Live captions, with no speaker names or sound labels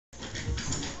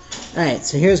Alright,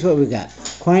 so here's what we got.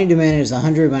 Quantity demanded is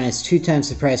 100 minus 2 times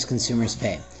the price consumers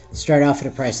pay. Start off at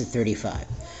a price of 35.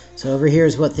 So over here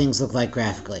is what things look like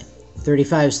graphically.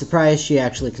 35 is the price, you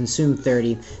actually consume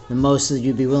 30. The most that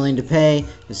you'd be willing to pay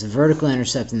is the vertical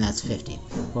intercept, and that's 50.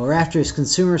 What we're after is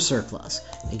consumer surplus.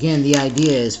 Again, the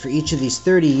idea is for each of these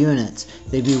 30 units,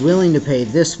 they'd be willing to pay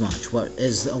this much, what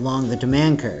is along the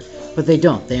demand curve. But they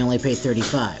don't, they only pay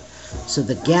 35. So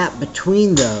the gap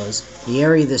between those, the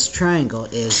area of this triangle,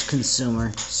 is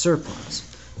consumer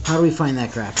surplus. How do we find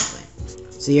that graphically?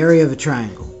 It's the area of a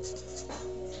triangle.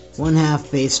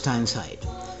 1/2 base times height.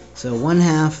 So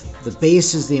 1/2, the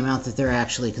base is the amount that they're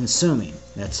actually consuming.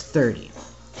 That's 30.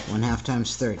 1/2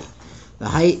 times 30. The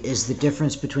height is the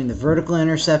difference between the vertical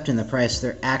intercept and the price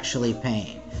they're actually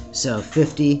paying. So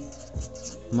 50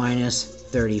 minus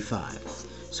 35.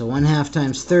 So 1/2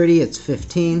 times 30, it's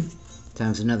 15.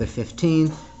 Times another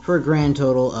 15 for a grand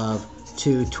total of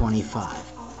 225.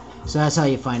 So that's how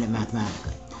you find it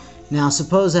mathematically. Now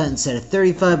suppose that instead of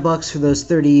 35 bucks for those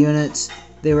 30 units,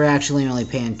 they were actually only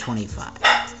paying 25.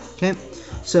 Okay,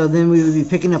 so then we would be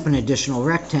picking up an additional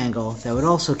rectangle that would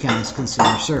also count as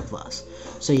consumer surplus.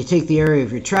 So you take the area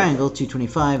of your triangle,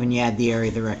 225, and you add the area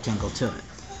of the rectangle to it.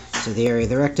 So the area of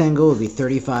the rectangle would be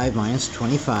 35 minus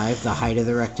 25, the height of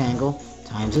the rectangle,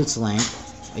 times its length.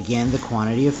 Again, the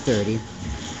quantity of 30.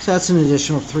 So that's an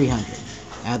additional 300.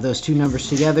 Add those two numbers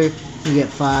together, you get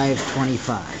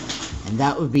 525. And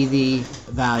that would be the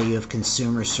value of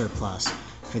consumer surplus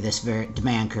for this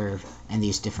demand curve and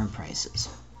these different prices.